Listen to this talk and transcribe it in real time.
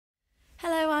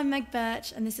I'm Meg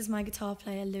Birch, and this is my guitar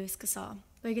player, Lewis Cassar.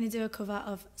 We're going to do a cover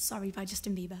of Sorry by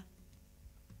Justin Bieber.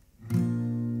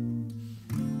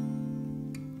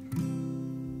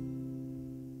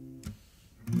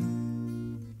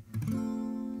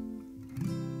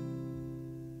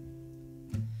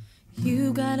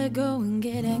 You gotta go and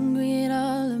get angry at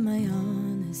all of my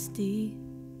honesty.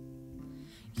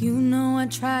 You know I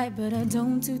try, but I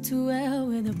don't do too well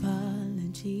with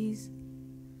apologies.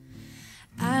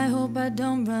 I hope I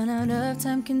don't run out of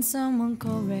time. Can someone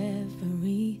call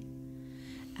referee?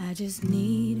 I just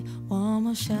need one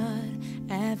more shot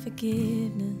at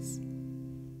forgiveness.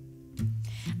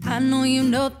 I know you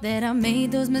know that I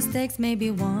made those mistakes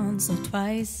maybe once or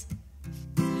twice.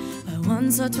 But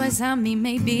once or twice I mean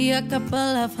maybe a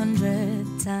couple of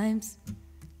 100 times.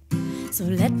 So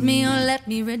let me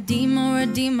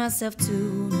redeem myself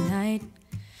tonight.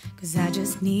 'Cause I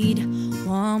just need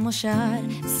one more shot,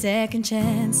 second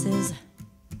chances.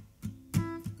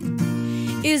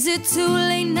 Is it too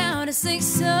late now to say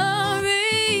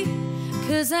sorry?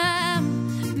 'Cause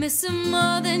I'm missing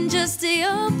more than just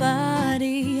your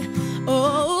body.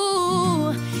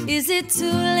 Oh, is it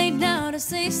too late now to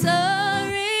say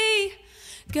sorry?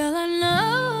 Girl, I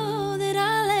know that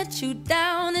I let you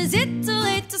down. Is it too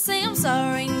late to say I'm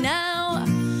sorry now?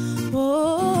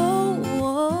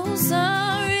 Oh,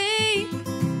 sorry.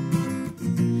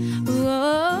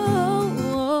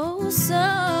 Oh,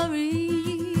 sorry.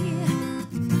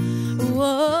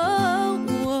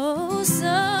 Oh,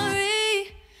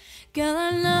 sorry. Girl,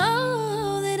 I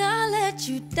know that I let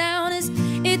you down. Is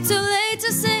it too late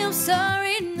to say I'm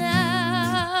sorry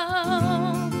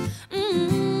now?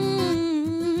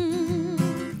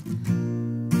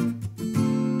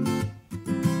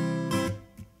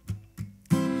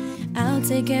 I'll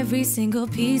take every single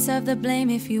piece of the blame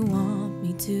if you want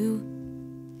me to.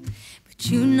 But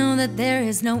you know that there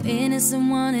is no innocent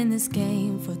one in this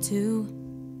game for two.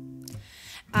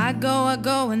 I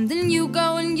go, and then you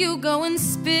go and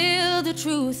spill the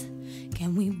truth.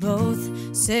 Can we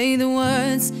both say the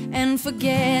words and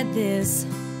forget this?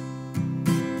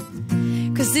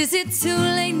 'Cause is it too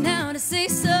late now to say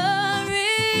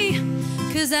sorry?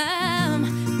 'Cause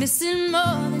I'm missing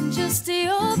more than just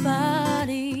your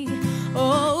body.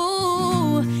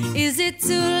 Oh, is it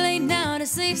too late now to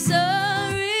say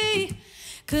sorry?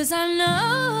 'Cause I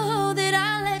know that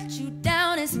I let you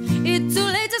down. Is it too